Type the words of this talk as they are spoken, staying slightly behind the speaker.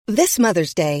This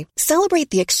Mother's Day, celebrate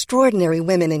the extraordinary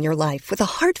women in your life with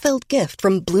a heartfelt gift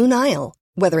from Blue Nile.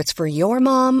 Whether it's for your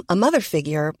mom, a mother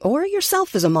figure, or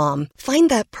yourself as a mom, find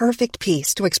that perfect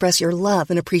piece to express your love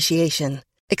and appreciation.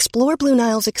 Explore Blue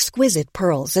Nile's exquisite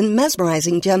pearls and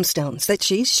mesmerizing gemstones that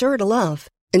she's sure to love.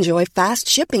 Enjoy fast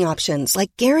shipping options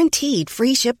like guaranteed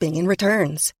free shipping and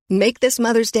returns. Make this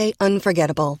Mother's Day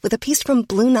unforgettable with a piece from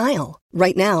Blue Nile.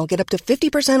 Right now, get up to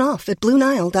 50% off at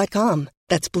BlueNile.com.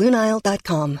 That's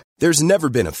BlueNile.com. There's never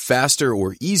been a faster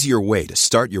or easier way to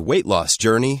start your weight loss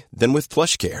journey than with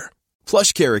PlushCare.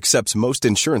 PlushCare accepts most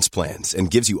insurance plans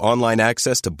and gives you online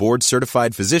access to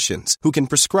board-certified physicians who can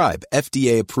prescribe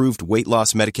FDA-approved weight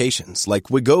loss medications like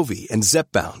Wegovy and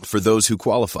Zepbound for those who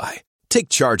qualify. Take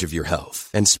charge of your health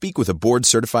and speak with a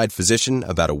board-certified physician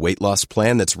about a weight loss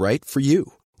plan that's right for you.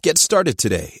 Get started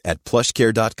today at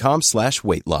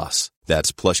plushcare.com/weightloss.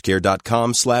 That's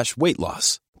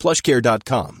plushcare.com/weightloss.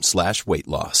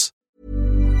 plushcare.com/weightloss.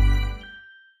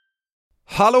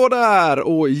 Hallå där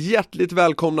och hjärtligt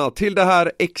välkomna till det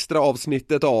här extra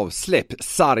avsnittet av Släpp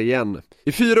sargen.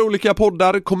 I 4 olika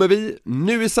poddar kommer vi,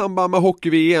 nu i samband med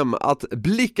hockey-VM, att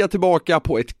blicka tillbaka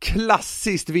på ett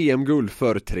klassiskt VM-guld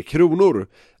för Tre Kronor.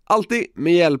 Alltid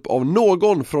med hjälp av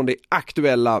någon från det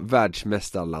aktuella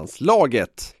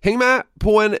världsmästarlandslaget. Häng med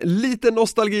på en liten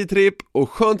nostalgitripp och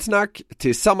skönt snack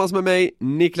tillsammans med mig,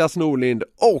 Niklas Norlind,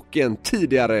 och en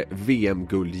tidigare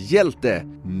VM-guldhjälte.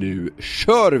 Nu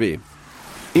kör vi!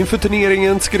 Inför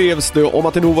turneringen skrevs det om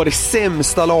att det nog var det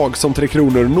sämsta lag som Tre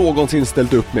Kronor någonsin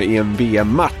ställt upp med i en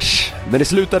VM-match. Men det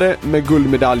slutade med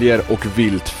guldmedaljer och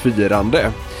vilt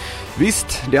firande.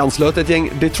 Visst, det anslöt ett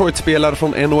gäng Detroit-spelare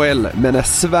från NHL, men när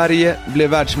Sverige blev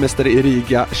världsmästare i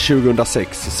Riga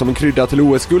 2006 som en krydda till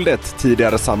OS-guldet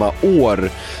tidigare samma år,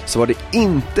 så var det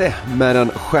inte med en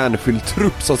stjärnfylld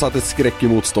trupp som satte skräck i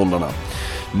motståndarna.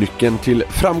 Nyckeln till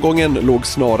framgången låg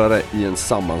snarare i en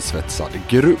sammansvetsad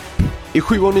grupp. I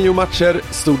 7 av 9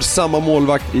 matcher stod samma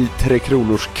målvakt i Tre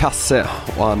Kronors kasse,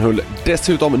 och han höll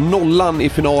dessutom nollan i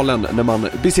finalen när man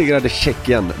besegrade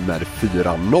Tjeckien med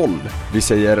 4-0. Vi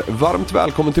säger varmt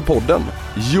välkommen till podden,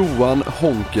 Johan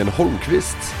Honken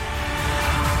Holmqvist.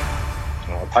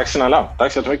 Ja, tack snälla,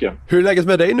 tack så mycket. Hur är läget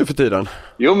med dig nu för tiden?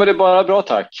 Jo, men det är bara bra,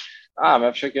 tack. Men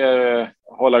jag försöker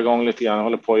hålla igång lite grann,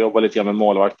 håller på att jobba lite grann med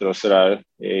målvakter och sådär,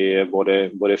 i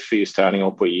både fysträning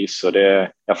och på is, och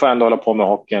jag får ändå hålla på med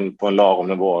hockeyn på en lagom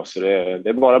nivå, så det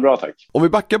är bara bra, tack. Om vi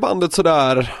backar bandet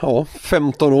sådär,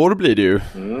 15 år blir det ju.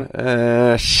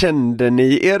 Kände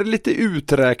ni er lite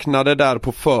uträknade där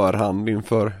på förhand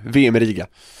inför VM i Riga?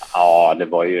 Ja, det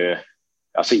var ju,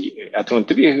 alltså, jag tror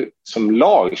inte vi som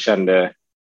lag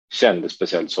kände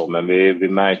speciellt så, men vi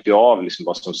märkte ju av liksom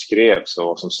vad som skrevs och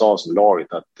vad som sades som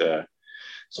laget, att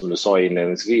som du sa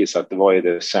inledningsvis, att det var ju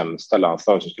det sämsta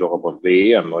landslaget som skulle åka på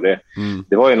VM, och det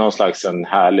var ju någon slags en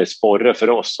härlig sporre för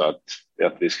oss att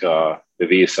vi ska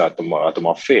bevisa att de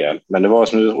har fel. Men det var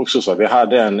som också så, vi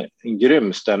hade en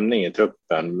grym stämning i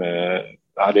truppen,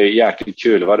 vi hade jäkligt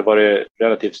kul, det hade varit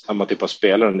relativt samma typ av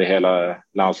spelare under hela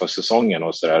landslagssäsongen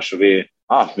och sådär, så vi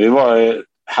var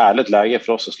härligt läge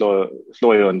för oss att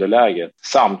slå i underläget.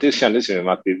 Samtidigt kändes det som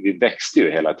att vi växte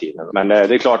ju hela tiden. Men det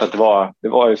är klart att det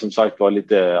var ju som sagt var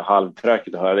lite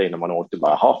halvträkigt att höra det innan man åkte.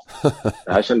 Bara,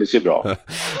 det här kändes ju bra.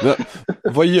 Men,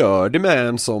 vad gör det med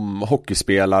en som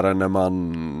hockeyspelare när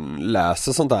man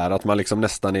läser sånt där? Att man liksom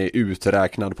nästan är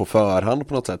uträknad på förhand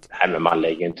på något sätt? Nej, men man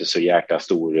lägger inte så jäkla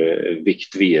stor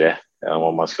vikt vid det,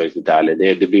 om man ska vara lite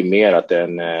ärlig. Det blir mer att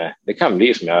det kan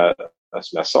bli som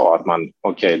jag sa, att man,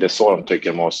 det är så de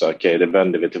tycker om oss, det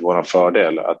vänder vi till våran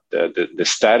fördel, att det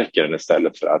stärker den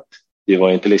istället för att det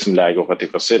var inte liksom läge att åka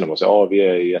till kasino och säga, vi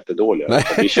är jättedåliga.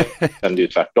 Vi kände ju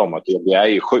tvärtom att vi är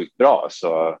ju sjukt bra,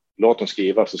 så låt dem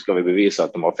skriva så ska vi bevisa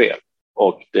att de har fel.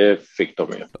 Och det fick de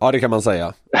ju. Ja, det kan man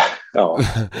säga. Ja.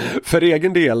 För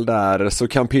egen del där så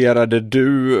kamperade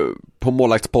du på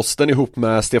målvaktsposten ihop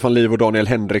med Stefan Liv och Daniel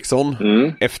Henriksson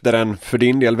efter en för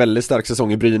din del väldigt stark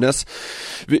säsong i Brynäs.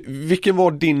 Vilken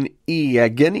var din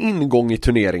egen ingång i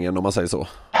turneringen, om man säger så?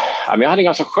 Jag hade en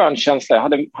ganska skön känsla. Jag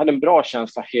hade en bra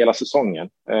känsla hela säsongen.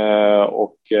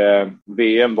 Och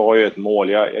VM var ju ett mål.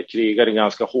 Jag krigade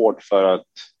ganska hårt för att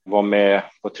vara med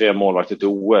på 3 målvakter till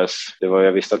OS.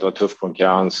 Jag visste att det var tuff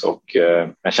konkurrens, och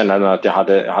jag kände att jag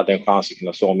hade en chans att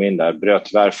kunna slå mig in där. Bröt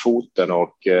tyvärr foten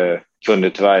och kunde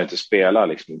tyvärr inte spela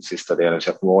liksom, sista delen. Så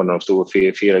jag kommer ihåg när de stod och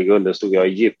firade guld, stod jag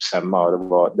i gips hemma,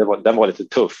 och den var lite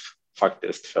tuff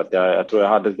faktiskt, för att jag tror jag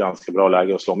hade ett ganska bra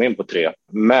läge att slå mig in på 3.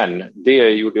 Men det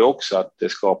gjorde också att det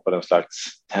skapade en slags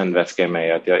tändvätska i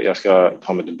mig, att jag ska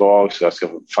ta mig tillbaka, så jag ska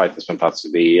fightas med en plats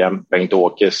i VM.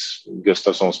 Bengt-Åke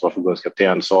Gustafsson, som var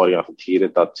förbundskapten, sa det ganska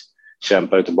tidigt att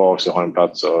kämpar tillbaka och har en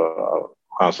plats och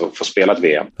chans att få spela ett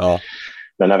VM. Ja.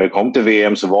 Men när vi kom till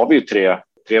VM så var vi ju tre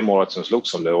målvakter som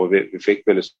slogs om det, och vi fick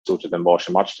väl i stort sett en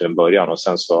varsin match till en början, och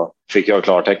sen så fick jag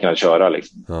klartecken att köra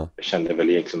liksom. Ja. Jag kände väl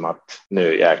liksom att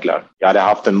nu jäklar. Jag hade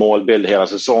haft en målbild hela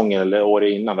säsongen eller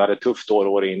året innan. Vi hade ett tufft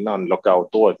år innan,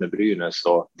 lockout-året med Brynäs,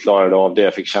 och klarade av det.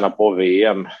 Jag fick känna på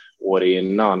VM året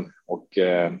innan och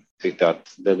tyckte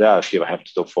att det där skulle vara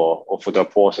häftigt att få dra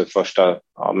på sig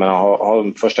ha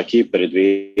en första keeper i ett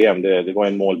VM. Det var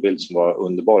en målbild som var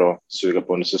underbar att suga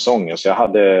på under säsongen. Så jag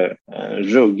hade en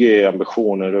ruggig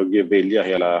ambition, en ruggig vilja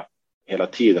hela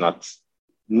tiden att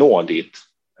nå dit.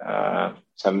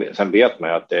 Sen vet man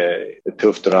ju att det är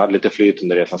tufft, och det hade lite flyt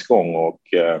under resans gång, och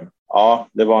ja,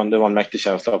 det var en mäktig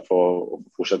känsla att få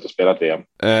fortsätta spela ett VM.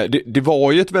 Det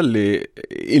var ju ett väldigt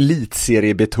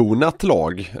elitseriebetonat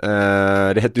lag.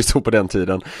 Det hette ju så på den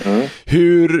tiden.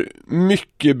 Hur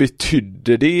mycket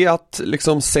betydde det att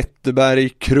liksom Zetterberg,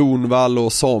 Kronwall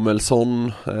och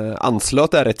Samuelsson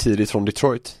anslöt där rätt tidigt från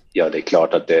Detroit? Ja, det är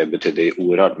klart att det betydde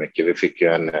oerhört mycket. Vi fick ju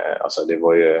det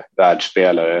var ju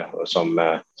världsspelare som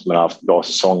hade haft bra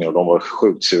säsonger, och de var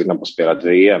sjukt sugna på att spela ett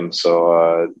VM. Så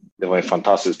det var en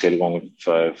fantastisk tillgång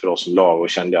för oss som lag, och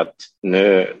kände att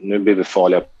nu blir vi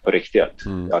farliga på riktigt.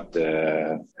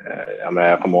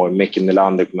 Jag kommer ihåg Micke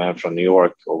Nylander kom hem från New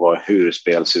York och var hur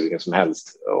spelsugen som helst.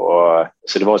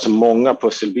 Så det var så många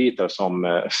pusselbitar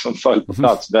som föll på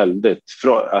plats väldigt.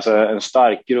 Alltså en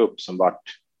stark grupp som vart.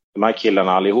 De här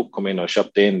killarna allihop kom in och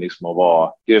köpte in liksom, och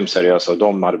var grymt seriösa, och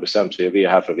de hade bestämt sig att vi är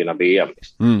här för att vinna VM.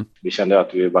 Liksom. Vi kände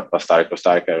att vi var starkare och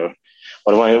starkare.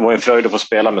 Och det var en fröjd att få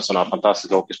spela med sådana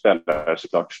fantastiska hockeyspelare,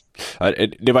 såklart.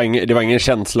 Det var ingen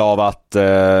känsla av att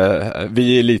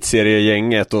vi är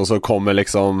elitseriegänget och så kommer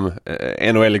liksom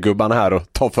NHL-gubbarna här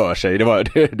och tar för sig.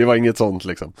 Det var inget sånt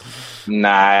liksom.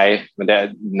 Nej,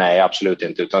 absolut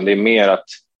inte. Utan det är mer att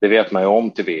det vet man ju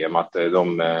om till VM, att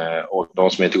de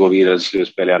som inte går vidare till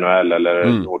slutspel i NHL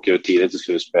eller åker ut tidigt till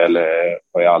slutspel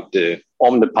har ju alltid,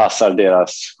 om det passar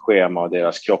deras schema och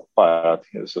deras kroppar,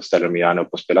 så ställer de gärna upp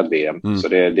och spelar VM. Så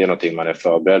det är någonting man är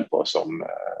förberedd på som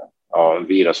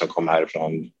vi som kom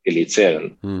härifrån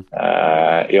elitserien.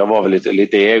 Jag var väl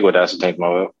lite ego där, så tänkte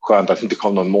man skönt att det inte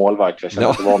kom någon målvakt. Jag kände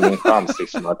att det var min chans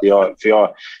liksom, att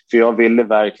jag ville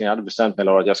verkligen, jag hade bestämt mig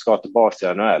att jag ska tillbaka till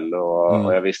NHL,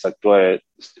 och jag visste att då är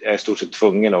jag i stort sett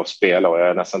tvungen att spela, och jag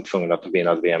är nästan tvungen att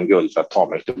vinna ett VM-guld för att ta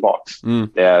mig tillbaka.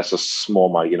 Det är så små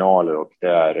marginaler, och det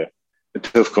är en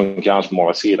tuff konkurrens på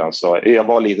målvaktssidan, så jag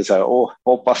var lite så här,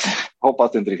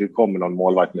 hoppas det inte riktigt kommer någon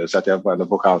målvakt nu, så att jag ändå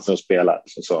får chansen att spela.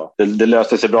 Så det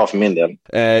löste sig bra för min del.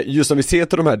 Just när vi ser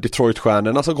till de här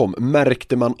Detroit-stjärnorna som kom,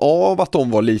 märkte man av att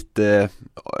de var lite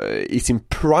i sin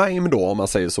prime då, om man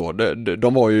säger så?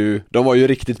 De var ju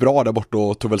riktigt bra där borta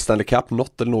och tog väl Stanley Cup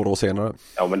något eller några år senare.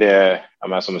 Ja,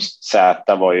 men som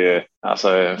Zäta var ju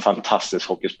en fantastisk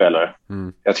hockeyspelare.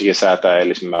 Jag tycker Zäta är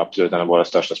liksom absolut en av våra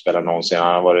största spelare någonsin.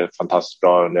 Han har varit fantastiskt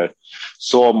bra under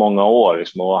så många år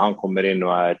liksom, och han kommer in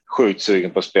och är sjukt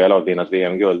sugen på att spela och vinna ett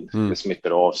VM-guld. Det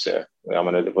smittar av sig.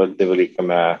 Det var lika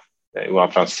med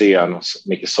Johan Franzén och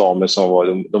Micke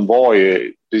Samuelsson. De var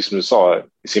ju, som du sa,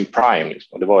 i sin prime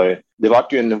liksom. Det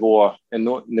var ju en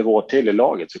nivå till i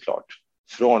laget, såklart.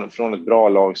 Från ett bra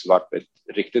lag så var det ett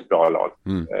riktigt bra lag.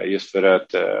 Just för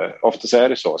att ofta så är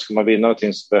det så. Ska man vinna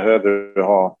någonting så behöver du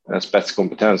ha en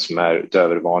spetskompetens som är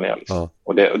utöver det vanliga. Liksom.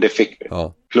 Och det fick vi.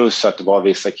 Plus att det var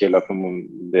vissa killar från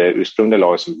det ursprungliga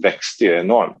laget som växte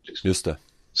enormt. Liksom. Just det.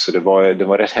 Så det var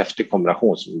en rätt häftig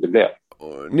kombination som det blev.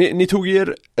 Ni tog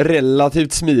er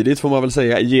relativt smidigt, får man väl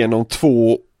säga, genom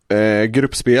 2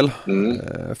 gruppspel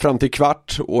fram till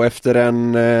kvart, och efter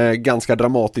en ganska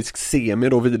dramatisk semi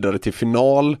då vidare till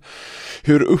final.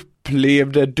 Hur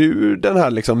upplevde du den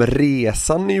här liksom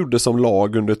resan ni gjorde som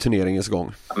lag under turneringens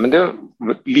gång? Ja, men det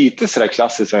var lite sådär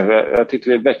klassiskt. Jag tyckte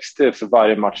vi växte för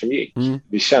varje match som gick.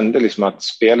 Vi kände liksom att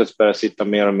spelet började sitta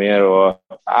mer och mer, och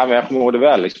men jag kommer ihåg det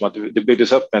väl liksom, att det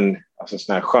byggdes upp en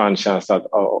sån här skön känsla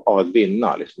av att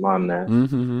vinna liksom.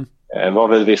 Det var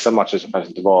väl vissa matcher som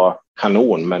faktiskt inte var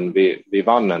kanon, men vi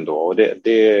vann ändå, och det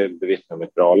bevittnar med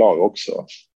ett bra lag också.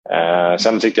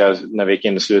 Sen tyckte jag, när vi gick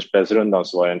in i slutspelsrundan,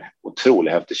 så var det en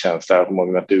otroligt häftig känsla. Jag kommer ihåg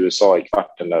att vi mötte USA i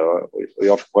kvarten där, och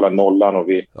jag fick hålla nollan, och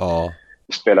vi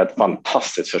spelade ett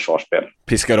fantastiskt försvarsspel.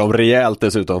 Piskade de rejält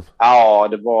dessutom? Ja,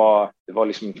 det var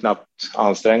liksom knappt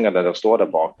ansträngande att stå där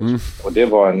bak. Och det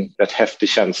var en rätt häftig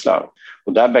känsla.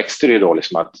 Och där växte det då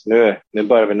liksom, att nu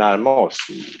börjar vi närma oss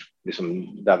liksom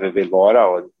där vi vill vara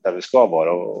och där vi ska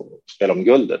vara, och spela om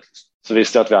guldet. Så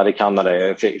visste jag att vi hade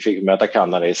Kanada, fick möta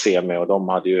Kanada i semi, och de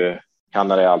hade ju,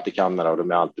 Kanada är alltid Kanada och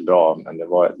de är alltid bra, men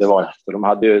de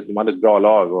hade ett bra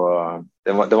lag, och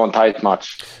det var en tight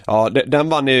match. Ja, den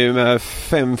vann ni ju med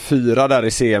 5-4 där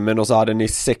i semin och så hade ni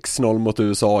 6-0 mot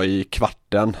USA i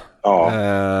kvarten. Ja.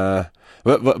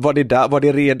 Var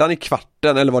det redan i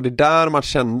kvarten eller var det där man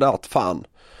kände att fan,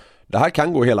 det här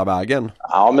kan gå hela vägen?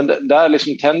 Ja, men där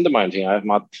liksom tände man någonting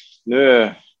här, att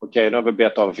nu har vi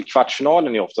betat av, för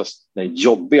kvartsfinalen är oftast den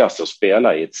jobbigaste att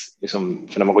spela i. Liksom,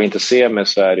 för när man går in till semi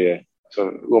så är det,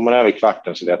 så går man över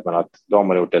kvarten så vet man att då har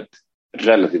man gjort ett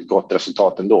relativt gott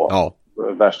resultat ändå. Ja.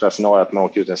 Värsta scenariot att man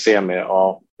åker ut en semi,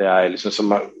 ja, det är liksom som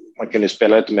man kunde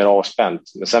spela lite mer avspänt.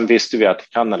 Men sen visste vi att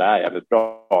Kanada är jävligt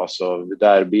bra, så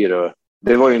där blir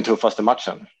det var ju den tuffaste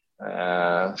matchen.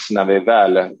 Så när vi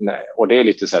och det är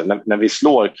lite så här, när vi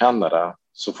slår Kanada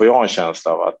så får jag en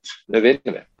känsla av att nu vinner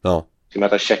vi. Ja. Vi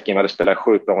möter Tjeckien, vi hade spelat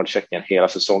sjukt bra mot Tjeckien hela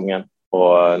säsongen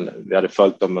och vi hade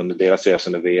följt dem under deras resa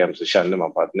under VM, så kände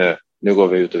man på att nu går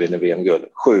vi ut och vinner VM-guld.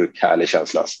 Sjukt härlig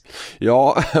känsla.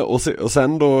 Ja, och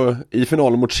sen då i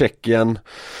finalen mot Tjeckien,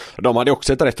 de hade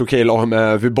också ett rätt okej lag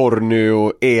med Vyborny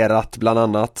och Erat bland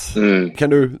annat. Kan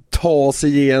du ta oss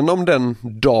igenom den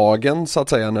dagen så att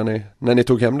säga när ni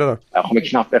tog hem det där? Jag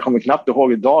kommer knappt ihåg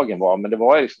hur dagen var, men det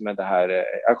var liksom det här,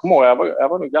 jag kommer ihåg, jag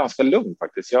var nog ganska lugn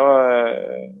faktiskt.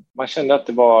 Man kände att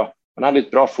man hade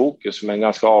ett bra fokus men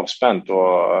ganska avspänt,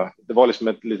 och det var liksom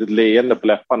ett litet leende på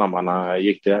läpparna när man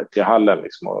gick till hallen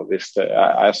liksom, och visste,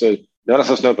 alltså, det var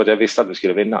nästan snudd på att jag visste att vi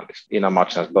skulle vinna liksom, innan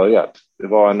matchen börjat. Det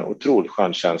var en otroligt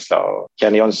skön känsla, och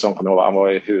Kenny Jönsson, han var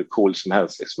ju hur cool som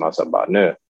helst liksom. Alltså bara,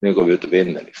 nu går vi ut och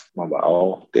vinner liksom. Man bara,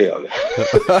 ja, det gör vi.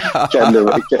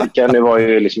 Kenny var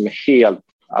ju liksom helt,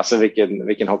 alltså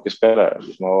vilken hockeyspelare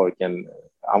liksom, och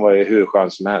han var ju hur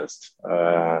skön som helst.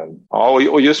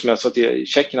 Och just med så att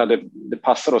Tjeckerna, det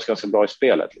passade oss ganska bra i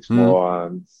spelet. Liksom.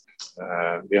 Och,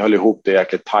 vi höll ihop det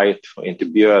jäkligt tajt och inte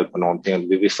bjöd på någonting.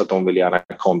 Vi visste att de ville gärna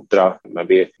kontra, men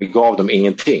vi gav dem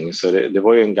ingenting. Så det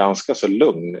var ju en ganska så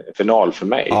lugn final för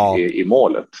mig i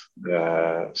målet.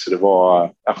 Så det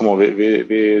var, jag kommer ihåg,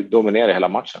 vi dominerade hela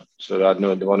matchen. Så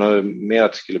det var nog mer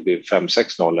att det skulle bli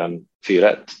 5-6-0 än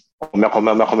 4-1. Om jag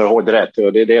kommer ihåg det rätt,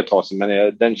 och det är det jag tar sig,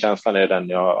 men den känslan är den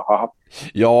jag har haft.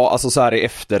 Ja, alltså så här i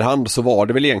efterhand så var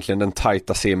det väl egentligen den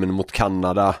tajta semin mot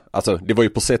Kanada. Alltså det var ju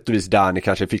på sätt och vis där ni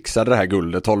kanske fixade det här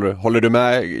guldet. Håller du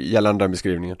med gällande den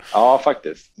beskrivningen? Ja,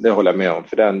 faktiskt. Det håller jag med om.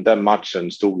 För den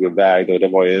matchen stod ju väg, och det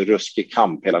var ju en ruskig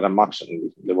kamp hela den matchen.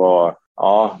 Det var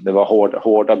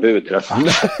hårda bud i den matchen.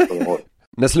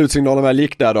 När slutsignalen väl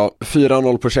gick där då,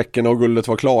 4-0 på Tjeckien och guldet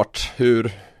var klart.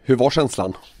 Hur var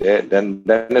känslan? Den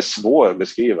är svår att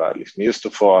beskriva. Liksom. Just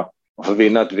att få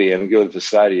vinna ett VM-guld för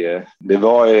Sverige, det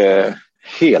var ju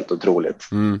helt otroligt.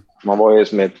 Man var ju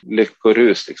som ett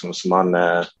lyckorus liksom, som man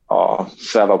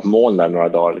svävade på moln där några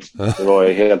dagar. Liksom. Det var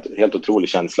ju helt otrolig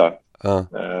känsla.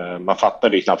 Man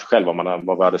fattade ju knappt själv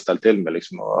vad vi hade ställt till med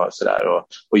liksom, och sådär.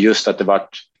 Och just att det var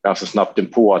ganska snabbt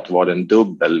inpå att det var en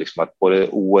dubbel, liksom, att både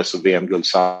OS och VM-guld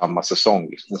samma säsong.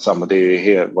 Liksom.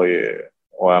 Var ju,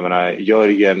 och jag menar,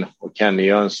 Jörgen och Kenny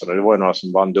Jönsson, och det var ju några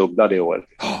som vann dubbla det året.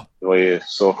 Det var ju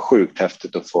så sjukt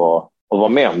häftigt att få vara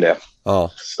med om det.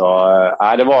 Så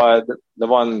det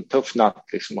var en tuff natt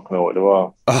liksom, jag kommer ihåg. Det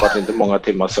var inte många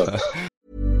timmar sedan.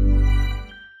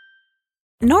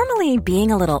 Normally,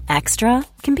 being a little extra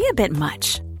can be a bit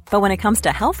much. But when it comes to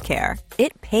healthcare,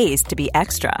 it pays to be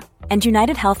extra. And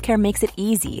United Healthcare makes it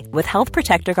easy with Health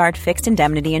Protector Guard fixed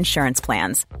indemnity insurance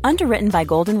plans. Underwritten by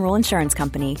Golden Rule Insurance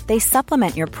Company, they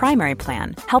supplement your primary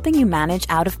plan, helping you manage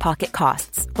out-of-pocket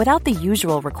costs without the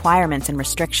usual requirements and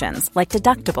restrictions like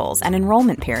deductibles and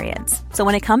enrollment periods. So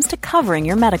when it comes to covering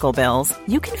your medical bills,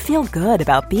 you can feel good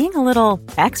about being a little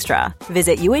extra.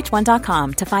 Visit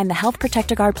uh1.com to find the Health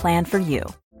Protector Guard plan for you.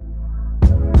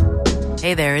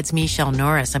 Hey there, it's Michelle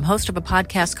Norris. I'm host of a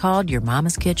podcast called Your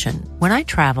Mama's Kitchen. When I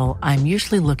travel, I'm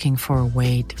usually looking for a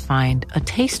way to find a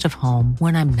taste of home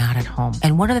when I'm not at home.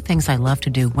 And one of the things I love to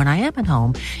do when I am at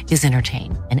home is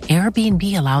entertain. And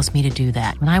Airbnb allows me to do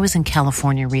that. When I was in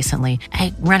California recently,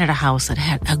 I rented a house that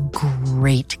had a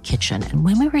great kitchen. And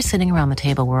when we were sitting around the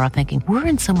table, we were all thinking, we're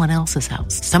in someone else's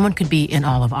house. Someone could be in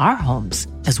all of our homes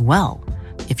as well.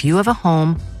 If you have a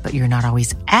home, but you're not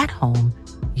always at home,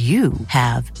 you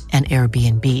have an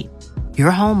Airbnb.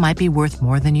 Your home might be worth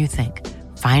more than you think.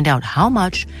 Find out how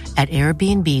much at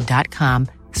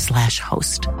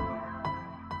airbnb.com/host.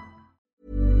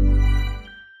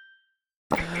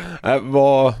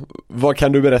 Vad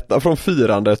kan du berätta från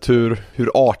firandet? Hur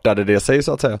artade det sig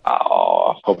så att säga?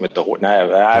 Ja, kommer inte ihåg. Nej,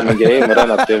 men grejen med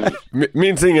den att det...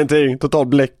 Minns ingenting, total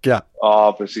bläcka.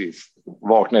 Ja, precis.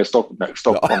 Vakna i Stockholm.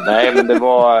 Ja. Nej, men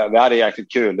vi hade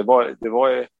jäkligt kul. Det var ju, jag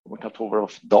vet inte vad det var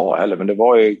för dag heller, men det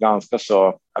var ju ganska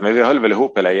så, ja, men vi höll väl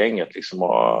ihop hela gänget liksom,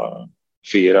 och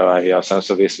fira. Ja, sen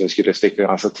så visste vi skulle sticka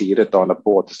ganska tidigt dagen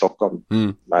på till Stockholm.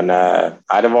 Men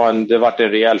det var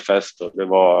en rejäl fest och det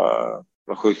var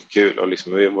sjukt kul. Och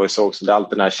liksom, vi var ju så också, det är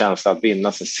alltid den här känslan att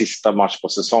vinna sin sista match på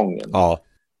säsongen. Ja.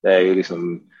 Det är ju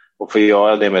liksom, och för att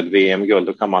göra det med ett VM-guld,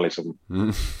 då kan man liksom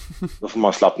då får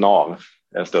man slappna av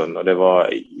en stund, och det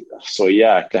var så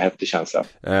jäkla häftig känsla.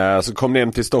 Så kom ni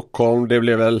hem till Stockholm, det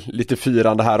blev väl lite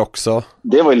firande här också?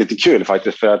 Det var ju lite kul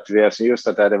faktiskt, för att just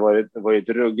att det var ett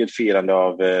ruggigt firande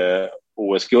av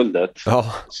OS-guldet. Ja.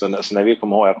 Så när vi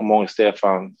kom ihåg, jag kommer ihåg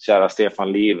kära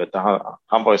Stefan Livet,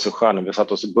 han var ju så skön. Vi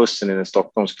satt oss i bussen in i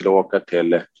Stockholm och skulle åka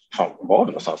till, fan, var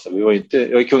vi någonstans? Jag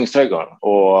var i Kungsträdgården,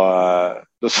 och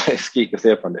då skriker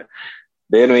Stefan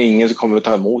det är nog ingen som kommer att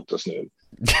ta emot oss nu.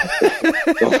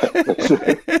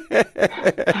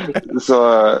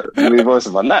 Så vi var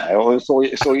så bara, nej, och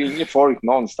såg ingen folk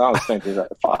någonstans. Tänkte jag,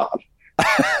 fan.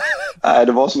 Nej,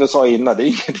 det var som jag sa innan, det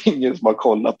är ingen som har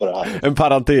kollat på det här. En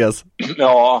parentes.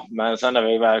 Ja, men sen när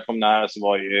vi väl kom nära så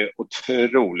var det ju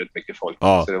otroligt mycket folk.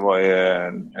 Ja. Så det var ju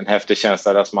en häftig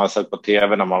känsla där som man sett på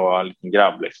tv när man var en liten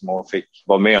grabb liksom, och fick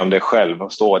vara med om det själv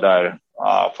och stå där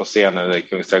på scenen i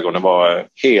Kungsträdgården. Det var en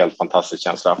helt fantastisk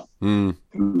känsla.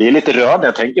 Det är lite rörd när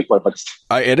jag tänker på det faktiskt.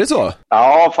 Ja, är det så?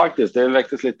 Ja, faktiskt. Det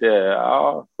väcktes lite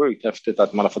sjukt häftigt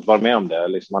att man har fått vara med om det.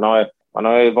 Liksom, man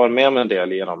har ju varit med om en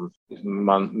del genom,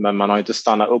 men man har inte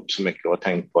stannat upp så mycket och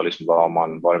tänkt på liksom, vad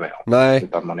man varit med om. Nej.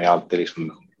 Utan man är alltid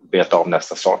liksom veta om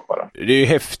nästa sak bara. Det är ju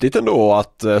häftigt ändå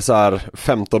att så här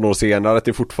 15 år senare att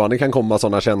det fortfarande kan komma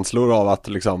sådana känslor av att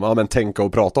liksom, tänka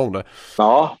och prata om det.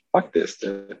 Ja, faktiskt.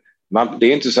 Det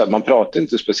är inte så att man pratar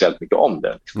inte speciellt mycket om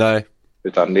det. Nej.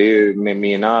 Utan det är ju med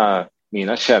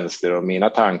mina känslor och mina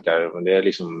tankar. Det är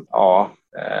liksom,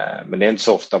 men det är inte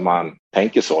så ofta man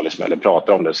tänker så liksom, eller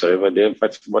pratar om det. Så det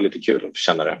faktiskt var lite kul att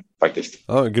känna det faktiskt.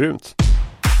 Ja, grymt.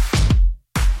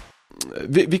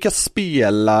 Vilka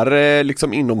spelare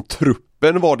liksom inom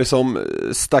truppen var det som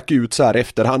stack ut så här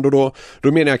efterhand? Och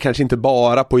då menar jag kanske inte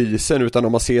bara på isen, utan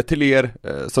om man ser till er,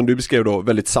 som du beskrev då,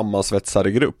 väldigt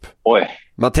sammansvetsade grupp. Oj.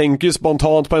 Man tänker ju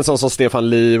spontant på en sån som Stefan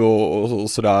Liv och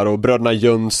sådär, och bröderna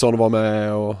Jönsson var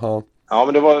med och Ja,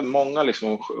 men det var många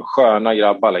liksom sköna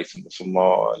grabbar liksom, som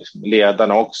var liksom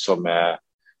ledarna också, med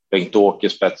Bengt-Åke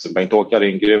spetsen. Bengt-Åke hade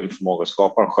en grym förmåga att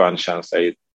skapa en skön känsla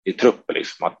i truppen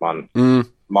liksom, att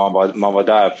man var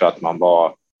där för att man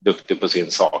var duktig på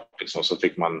sin sak liksom, så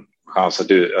fick man chans att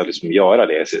liksom göra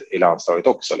det i landslaget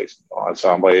också liksom. Alltså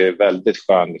han var ju väldigt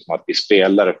skön liksom, att vi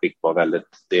spelare fick vara väldigt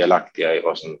delaktiga i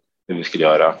hur vi skulle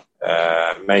göra.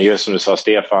 Men just som du sa,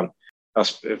 Stefan,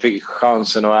 jag fick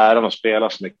chansen och äran att spela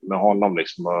så mycket med honom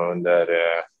liksom, under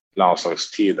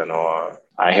landslagstiden,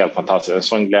 och helt fantastiskt. En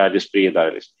sån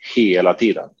glädjespridare liksom, hela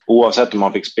tiden. Oavsett om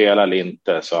man fick spela eller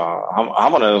inte, så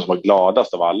han var den som var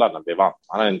gladast av alla när vi vann.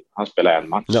 Han spelade en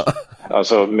match. Ja.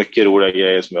 Alltså mycket roliga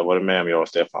grejer som jag varit med om, jag och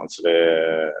Stefan. Så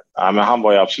men han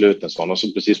var ju absolut en sån. Och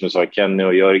så precis som du sa, Kenny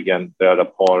och Jörgen,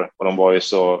 brödrapar, och de var ju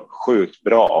så sjukt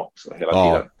bra också hela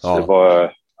tiden. Så det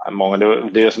var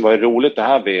det som var roligt det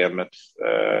här VMet,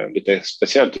 lite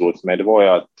speciellt roligt för mig, det var ju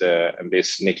att en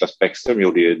viss Niklas Bäckström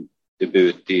gjorde ju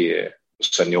debut i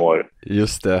senior.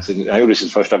 Just det. Så han gjorde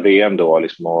sitt första VM då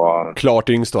liksom, och klart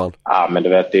yngst han. Ja, men du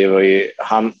vet, det var ju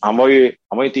han var ju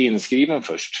inte inskriven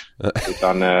först,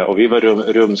 utan och vi var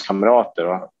rumskamrater,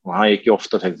 och han gick ju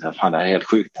ofta och tänkte, fan, det här är helt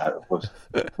sjukt här och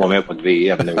var med på ett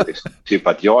VM nu liksom. Typ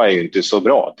att jag är ju inte så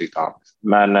bra, tyckte han.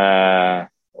 Men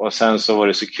och sen så var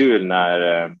det så kul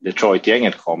när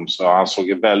Detroit-gänget kom, så han såg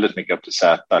ju väldigt mycket upp till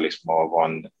Zäta liksom, och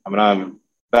var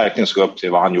verkligen såg upp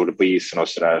till vad han gjorde på isen och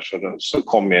sådär. Så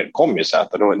kom ju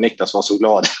Zäta. Då Niklas var så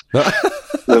glad.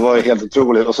 Det var ju helt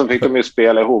otroligt. Och så fick de ju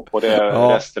spela ihop, och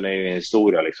resten är ju en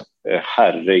historia liksom.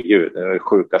 Herregud, det var det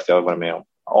sjukaste jag varit med om.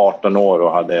 18 år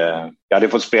och jag hade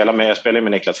fått spela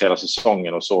med Niklas hela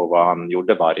säsongen och så vad han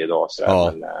gjorde varje dag.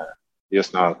 Men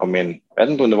just när han kom in, jag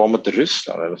vet inte om det var mot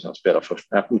Ryssland eller så han spelade först,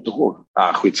 jag kommer inte ihåg.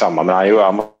 Skitsamma, men han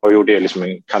gjorde liksom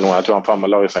en kanon. Jag tror han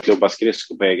la en klubba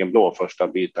skridskor på egen blå första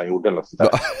biten han gjorde, eller något sånt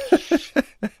där.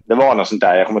 Det var något sånt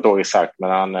där, jag kommer inte ihåg exakt,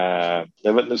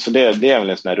 men så det är väl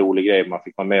en sån här rolig grej, man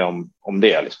fick vara med om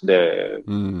det liksom. Det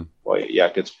var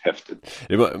jäkligt häftigt.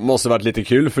 Det måste varit lite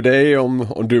kul för dig om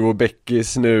du och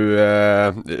Beckis nu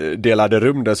delade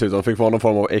rum dessutom, fick vara någon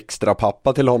form av extra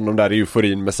pappa till honom där i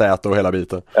euforin med Zäta och hela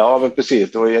biten. Ja, men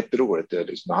precis, det var jätteroligt det,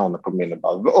 liksom, när han kom in och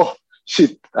bara,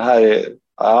 shit, det här är...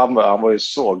 Han var ju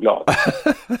så glad.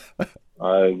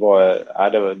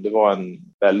 Det var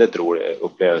väldigt rolig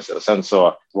upplevelse. Och sen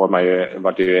så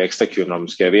var det ju extra kul när de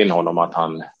skrev in honom att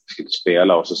han skulle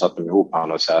spela, och så satte de ihop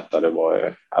han och Zäta. Det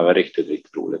var riktigt,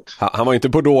 riktigt roligt. Han var inte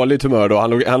på dåligt humör då?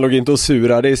 Han låg inte och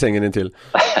surade i sängen intill?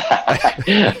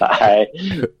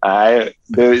 Nej,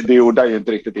 det gjorde han ju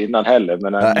inte riktigt innan heller.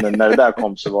 Men när det där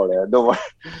kom så var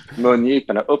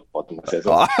mungiporna uppåt, om man säger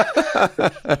så.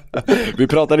 Vi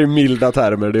pratade i milda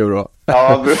termer, det är bra.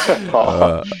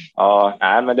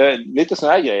 Nej, men det, lite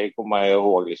såna här grejer kommer man ju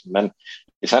ihåg. Liksom. Men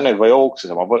sen var jag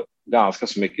också, man var ganska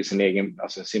så mycket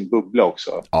sin bubbla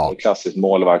också. Ja. Klassisk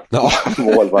målvakt. Ja.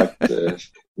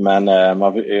 Men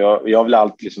jag vill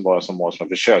alltid liksom vara som mål som har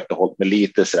försökt att hålla mig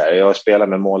lite sådär. Jag spelar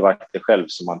med målvakter själv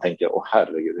som man tänker,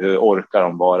 herregud, hur orkar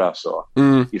de vara så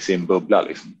i sin bubbla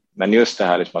liksom. Men just det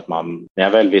här liksom att när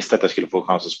jag väl visste att jag skulle få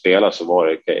chans att spela, så var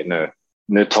det okej,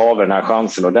 nu tar vi den här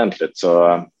chansen ordentligt,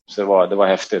 så det var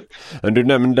häftigt. Du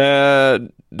nämnde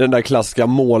den där klassiska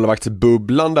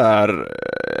målvaktsbubblan där.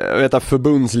 Jag vet att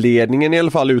förbundsledningen i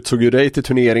alla fall utsåg ju dig till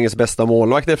turneringens bästa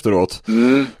målvakt efteråt.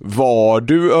 Var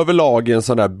du överlag i en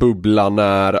sån där bubbla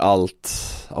när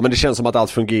men det känns som att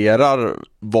allt fungerar?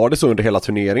 Var det så under hela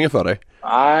turneringen för dig?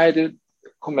 Nej,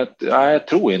 jag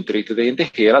tror inte riktigt. Det är inte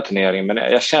hela turneringen, men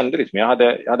jag kände liksom, jag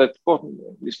hade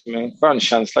liksom en skön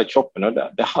känsla i kroppen, och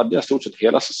det hade jag stort sett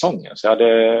hela säsongen. Så jag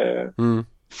hade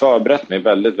förberett mig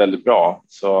väldigt, väldigt bra.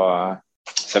 Så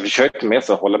jag försökte med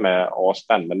sig att hålla med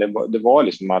avspänd, men det var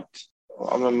liksom att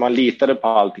man litade på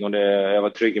allting, och jag var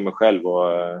trygg i mig själv,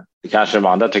 och det kanske de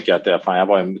andra tycker att jag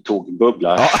var en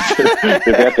tokbubbla. Ja.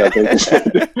 Det vet jag inte.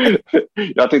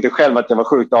 Jag tyckte själv att jag var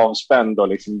sjukt avspänd och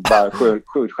liksom bara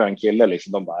sjukt skön kille.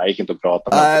 Liksom. De bara, jag gick inte att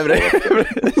prata med.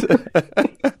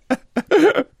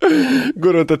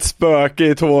 Går runt ett spöke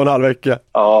i 2,5 vecka.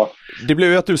 Ja. Det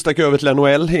blev ju att du stack över till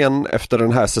NHL igen efter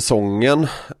den här säsongen.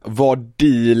 Var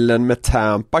dealen med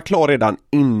Tampa klar redan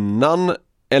innan?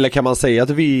 Eller kan man säga att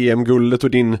VM-guldet och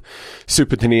din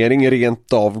superturnering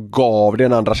rent av gav dig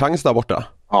en andra chans där borta?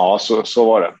 Ja, så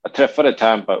var det. Jag träffade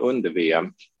Tampa under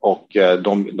VM, och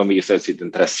de visade sitt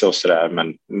intresse och sådär.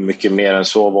 Men mycket mer än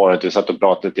så var det. Vi satt och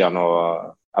pratade lite grann,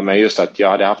 och men just att jag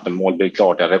hade haft en målbild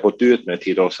klart. Jag hade gått ut med det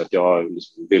tidigare också, att jag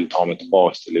vill ta mig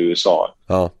tillbaka till USA.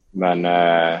 Ja. Men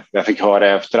jag fick höra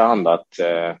i efterhand att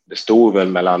det stod väl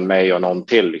mellan mig och någon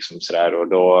till liksom sådär, och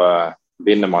då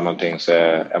vinner man någonting så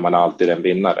är man alltid en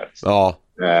vinnare. Ja.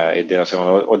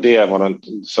 Och det var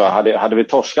så hade vi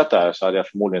torskat där, så hade jag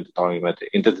förmodligen inte tagit mig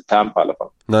inte till Tampa i alla fall.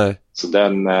 Nej. Så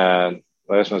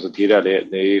vad jag som jag sa tidigare,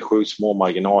 det är sjukt små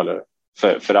marginaler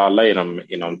för alla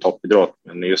inom toppidrott,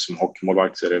 men just som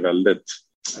hockeymålvakt så är det väldigt,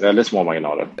 väldigt små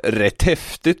marginaler. Rätt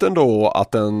häftigt ändå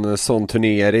att en sån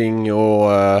turnering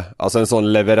och alltså en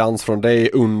sån leverans från dig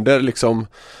under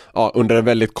en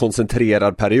väldigt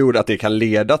koncentrerad period, att det kan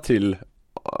leda till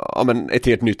ett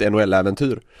helt nytt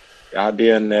NHL-äventyr. Jag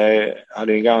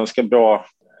hade en ganska bra,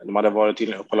 de hade varit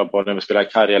till och kollat på när vi spelade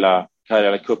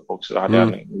Karjala Cup också. Då hade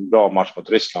jag en bra match mot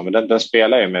Ryssland, men den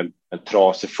spelade jag med en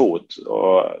trasig fot,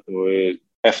 och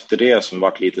efter det som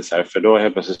varit lite så här, för då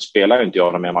helt plötsligt spelade inte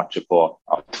jag några matcher på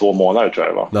 2 månader tror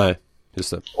jag det var. Nej,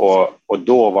 just det. Och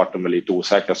då var de lite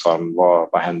osäkra, så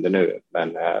vad händer nu?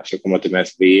 Men så kom jag till med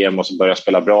VM och så började jag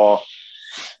spela bra.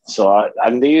 Så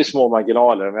det är ju små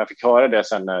marginaler, men jag fick höra det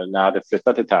sen när jag hade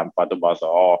flyttat till Tampa, då bara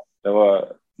så det var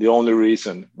the only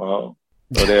reason. Och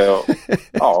det,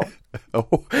 ja.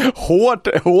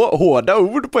 Hårda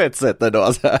ord på ett sätt ändå.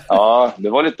 Alltså. Ja, det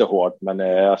var lite hårt, men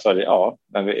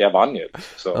men jag vann ju.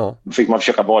 Så fick man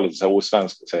försöka vara lite så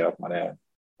osvensk och säga att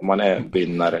man är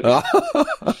vinnare. Ja.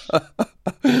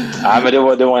 Nej, men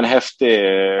det var en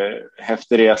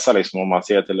häftig resa liksom, om man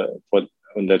ser till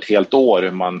under ett helt år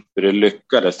hur det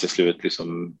lyckades till slut,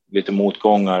 liksom, lite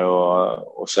motgångar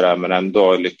och sådär, men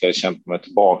ändå lyckades kämpa mig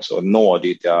tillbaka och nå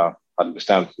dit jag hade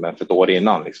bestämt mig för ett år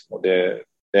innan liksom. Och det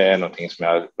är någonting som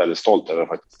jag är väldigt stolt över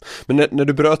faktiskt. Men när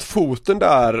du bröt foten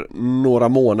där några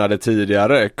månader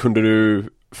tidigare, kunde du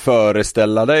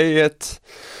föreställa dig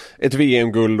ett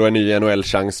VM-guld och en ny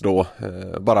NHL-chans då,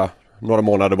 bara några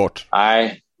månader bort?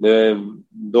 Nej,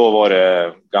 då var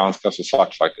det ganska så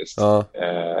svart faktiskt,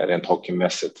 rent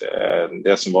hockeymässigt.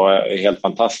 Det som var helt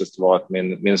fantastiskt var att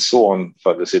min son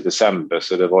föddes i december,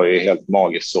 så det var ju helt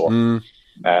magiskt så.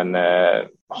 Men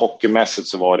hockeymässigt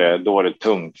så var det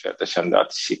tungt, för att jag kände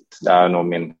att det är nog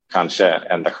min kanske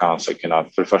enda chans att kunna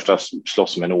för det första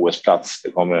slåss om en OS-plats.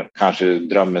 Det kommer kanske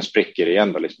drömmen spricker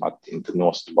igen då, liksom, att inte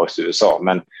nå sig tillbaka till USA.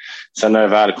 Men sen när det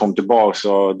väl kom tillbaka,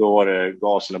 så då var det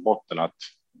gasen i botten att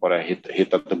bara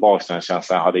hitta tillbaka den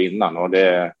känslan jag hade innan, och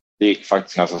det det gick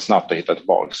faktiskt ganska snabbt att hitta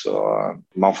tillbaka. Så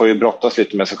man får ju brottas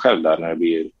lite med sig själv där när det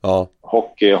blir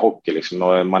hockey liksom.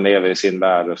 Och man lever i sin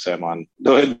värld och så är man,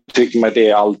 då tycker man att det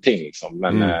är allting liksom.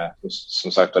 Men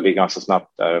som sagt, det är ganska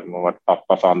snabbt där. Man har varit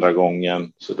pappa för andra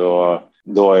gången, så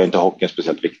då är inte hockeyn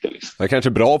speciellt viktig liksom. Det är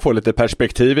kanske bra att få lite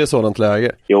perspektiv i sådant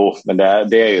läge. Jo, men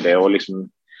det är ju det. Och liksom,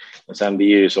 sen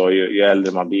blir det ju så, ju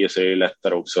äldre man blir så är det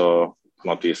lättare också på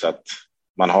något vis att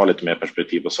man har lite mer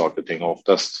perspektiv på saker och ting.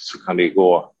 Oftast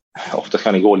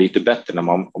kan det gå lite bättre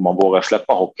om man vågar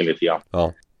släppa hockeyn lite grann.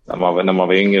 Ja. När man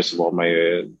var yngre så var man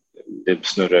ju, det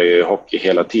snurrade ju hockey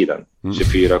hela tiden.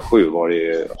 24/7 var det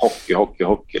ju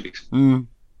hockey liksom.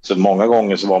 Så många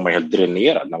gånger så var man helt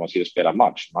dränerad när man skulle spela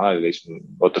match. Man hade liksom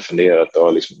gått och funderat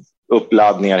och liksom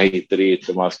uppladdningar hit och dit,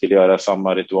 och man skulle göra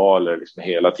samma ritualer liksom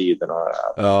hela tiden.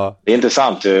 Ja. Det är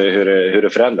intressant hur det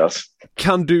förändras.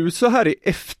 Kan du så här i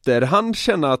efterhand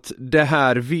känna att det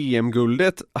här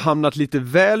VM-guldet hamnat lite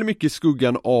väl mycket i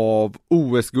skuggan av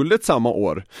OS-guldet samma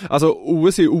år? Alltså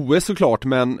OS är OS såklart,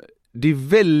 men det är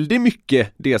väldigt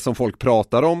mycket det som folk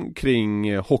pratar om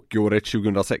kring hockeyåret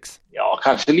 2006. Ja,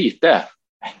 kanske lite.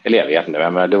 Eller jag vet inte,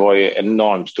 men det var ju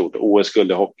enormt stort.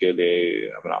 OS-guld i hockey, det är ju,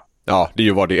 jag menar. Ja, det är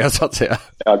ju vad det är så att säga.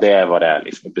 Ja, det är vad det är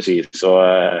liksom, precis. Så,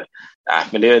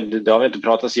 men det har vi inte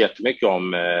pratat så jättemycket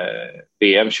om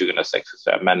VM 2006.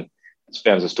 Men det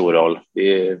spelar en så stor roll.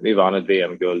 Vi vann ett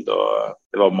VM-guld och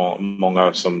det var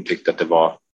många som tyckte att det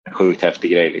var en sjukt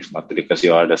häftig grej. Liksom, att det lyckas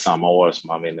göra det samma år som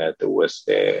man vinner ett OS.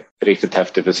 Det är riktigt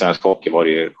häftigt. För svensk hockey var det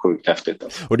ju sjukt häftigt.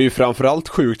 Alltså. Och det är ju framförallt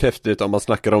sjukt häftigt om man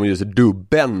snackar om just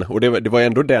dubben. Och det var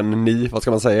ändå den ni, vad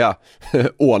ska man säga,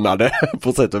 ordnade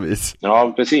på sätt och vis.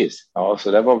 Ja, precis. Ja,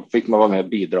 så där fick man vara med och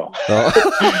bidra. Ja.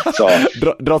 Så.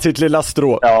 Dra sitt lilla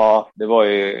strå. Ja, det var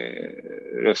ju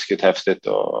ruskigt häftigt.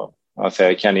 Och alltså,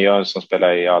 Kenny Jönsson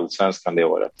spelar i Allsvenskan det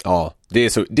året. Ja,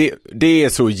 det är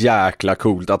så jäkla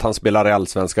coolt att han spelar i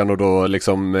Allsvenskan och då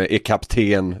liksom är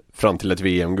kapten fram till ett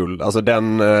VM-guld. Alltså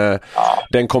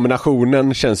den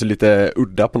kombinationen känns ju lite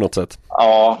udda på något sätt.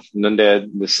 Ja, men det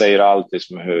säger allt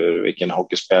liksom vilken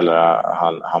hockeyspelare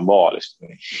han var. Liksom.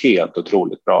 Helt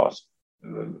otroligt bra.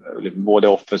 Både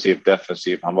offensivt och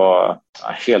defensivt. Han var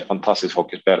en helt fantastisk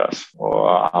hockeyspelare. Och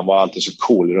han var alltid så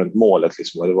cool runt målet.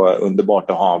 Liksom. Och det var underbart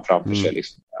att ha honom framför sig.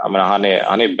 Liksom. Jag menar,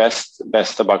 han är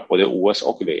bästa back både OS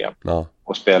och VM. Ja.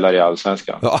 Och spelar i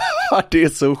Allsvenskan. Ja, det är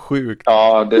så sjukt.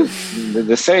 Ja,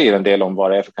 det säger en del om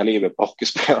vad det är för kaliber på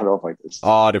hockeyspelare då faktiskt.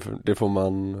 Ja, det får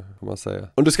man säga.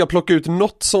 Om du ska plocka ut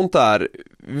något sånt där,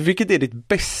 vilket är ditt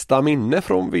bästa minne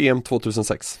från VM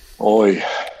 2006? Oj.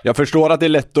 Jag förstår att det är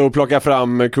lätt att plocka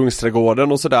fram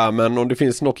Kungsträdgården och sådär, men om det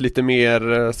finns något lite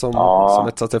mer som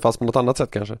etsar sig fast på något annat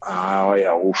sätt kanske?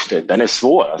 Den är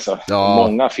svår alltså. Ja.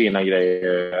 Många fina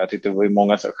grejer. Jag tyckte det var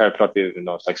många, självklart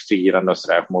någon slags firande och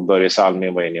sådär. Man började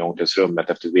Salming var inne i omklädningsrummet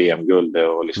efter VM-guldet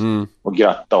och liksom, och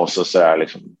gratta oss och sådär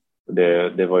liksom.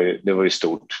 Det var ju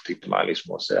stort tyckte man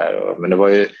liksom och sådär.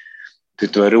 Men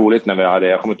tyckte det var roligt när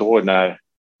jag kommer inte ihåg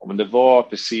om det var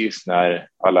precis när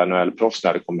alla NHL-proffs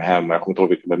hade kommit hem. Jag kommer inte ihåg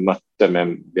vilka vi mötte,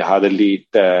 men vi hade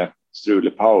lite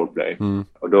strulig powerplay.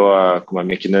 Och då kom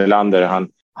Micke Nylander,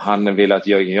 han ville att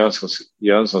Jörgen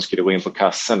Jönsson skulle gå in på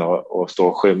kassen och stå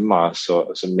och skymma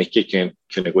så Micke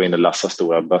kunde gå in och lassa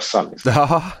stora bössan.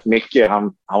 Liksom. Micke,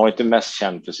 han var inte mest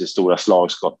känd för sitt stora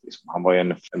slagskott. Liksom. Han var ju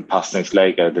en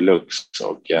passningsläggare deluxe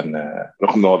och då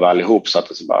kom jag allihop så att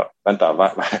det så bara,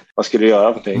 vänta, vad ska du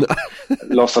göra för någonting?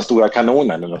 Lossa stora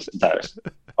kanoner eller något sånt där.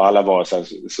 Och alla var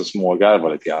så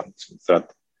smågarvade lite grann. För att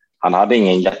han hade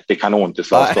ingen jättekanon till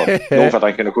slagskott. Nog för att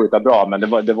han kunde skjuta bra,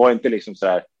 men det var inte liksom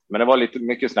sådär. Men det var lite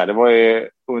mycket sådär. Det var ju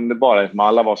underbart.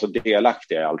 Alla var så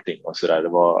delaktiga i allting. Och sådär. Det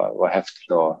var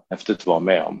häftigt att vara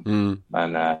med om.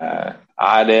 Men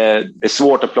det är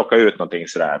svårt att plocka ut någonting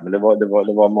sådär. Men det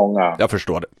var många. Jag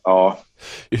förstår det. Ja.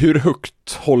 Hur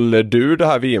högt håller du det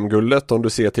här VM-guldet om du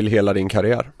ser till hela din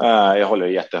karriär? Jag håller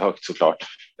det jättehögt såklart.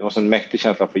 Det var så en mäktig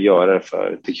känsla för att göra det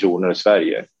för Tre Kronor i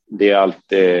Sverige. Det är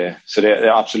alltid, så det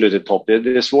är absolut ett topp. Det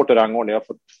är svårt att rangordna. Jag har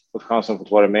fått chansen att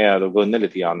få vara med och vunnit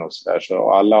lite grann och sådär.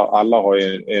 Så alla har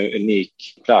ju en unik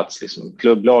plats. Liksom.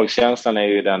 Klubblagskänslan är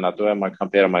ju den att då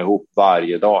kamperar man ihop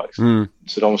varje dag. Liksom.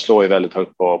 Så de slår ju väldigt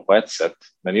högt på ett sätt.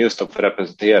 Men just att få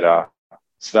representera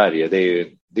Sverige, det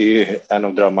är ju en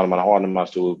av drömmarna man har när man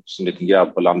stod som liten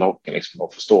grabb på landhockeyn. Liksom,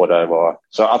 och få stå där.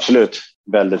 Så absolut,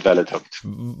 väldigt, väldigt högt.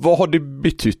 Vad har det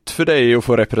betytt för dig att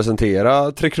få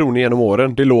representera Tre Kronor genom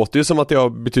åren? Det låter ju som att det har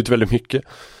betytt väldigt mycket.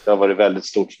 Det har varit väldigt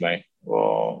stort för mig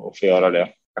att få göra det.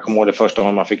 Jag kommer ihåg det första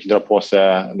gången man fick dra på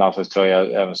sig landslagströja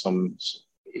även som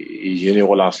i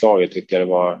juniorlandslaget tyckte jag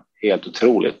det var helt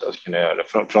otroligt att kunna göra det.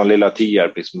 Från lilla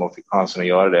Tierp liksom, och fick chansen att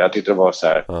göra det. Jag tyckte det var så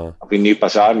här, att vi nypa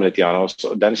sig armen lite grann. Och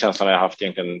så, den känslan har jag haft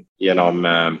egentligen genom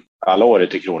alla år i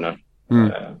Tre Kronor.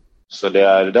 Så det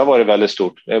har varit väldigt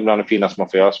stort. Det är bland det finaste man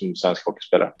får göra som svensk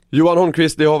hockeyspelare. Johan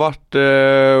Holmqvist, det har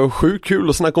varit sjukt kul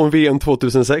att snacka om VM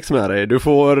 2006 med dig. Du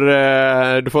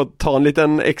får ta en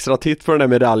liten extra titt på den där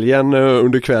medaljen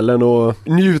under kvällen och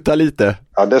njuta lite.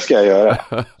 Ja, det ska jag göra,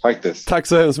 faktiskt. Tack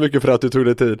så hemskt mycket för att du tog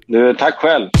dig tid. Tack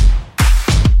själv.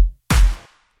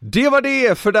 Det var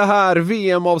det för det här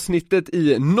VM-avsnittet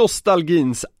i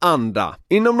nostalgins anda.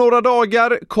 Inom några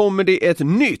dagar kommer det ett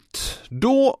nytt.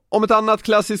 Då om ett annat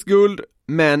klassiskt guld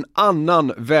med en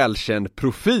annan välkänd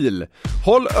profil.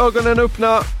 Håll ögonen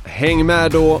öppna, häng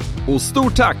med då och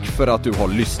stort tack för att du har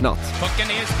lyssnat. Pucken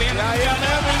ner i spel.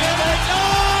 Jajamän, det är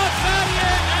klart! Sverige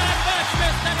är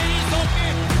världsmästare i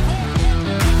ishockey!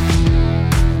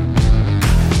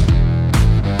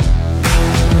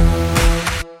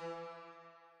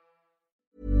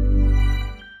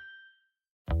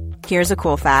 Here's a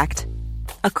cool fact.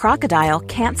 A crocodile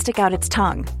can't stick out its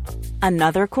tongue.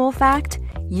 Another cool fact,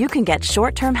 you can get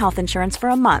short-term health insurance for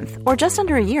a month or just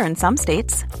under a year in some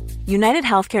states. United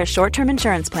Healthcare short-term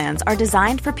insurance plans are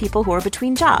designed for people who are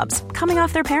between jobs, coming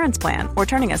off their parents' plan, or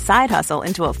turning a side hustle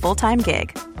into a full-time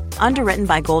gig. Underwritten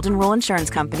by Golden Rule Insurance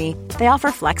Company, they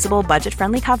offer flexible,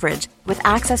 budget-friendly coverage with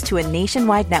access to a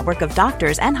nationwide network of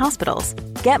doctors and hospitals.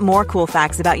 Get more cool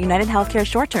facts about United Healthcare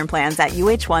short-term plans at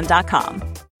uh1.com.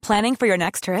 Planning for your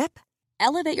next trip?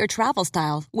 Elevate your travel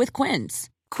style with Quince.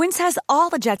 Quince has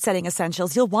all the jet-setting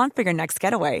essentials you'll want for your next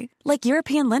getaway, like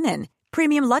European linen,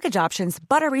 premium luggage options,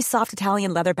 buttery soft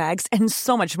Italian leather bags, and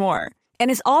so much more.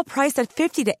 And is all priced at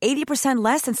 50 to 80%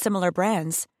 less than similar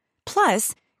brands.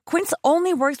 Plus, Quince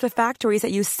only works with factories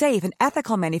that use safe and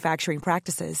ethical manufacturing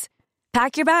practices.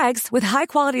 Pack your bags with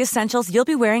high-quality essentials you'll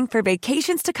be wearing for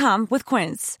vacations to come with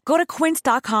Quince. Go to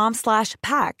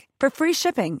quince.com/pack for free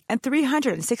shipping and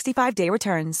 365-day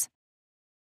returns.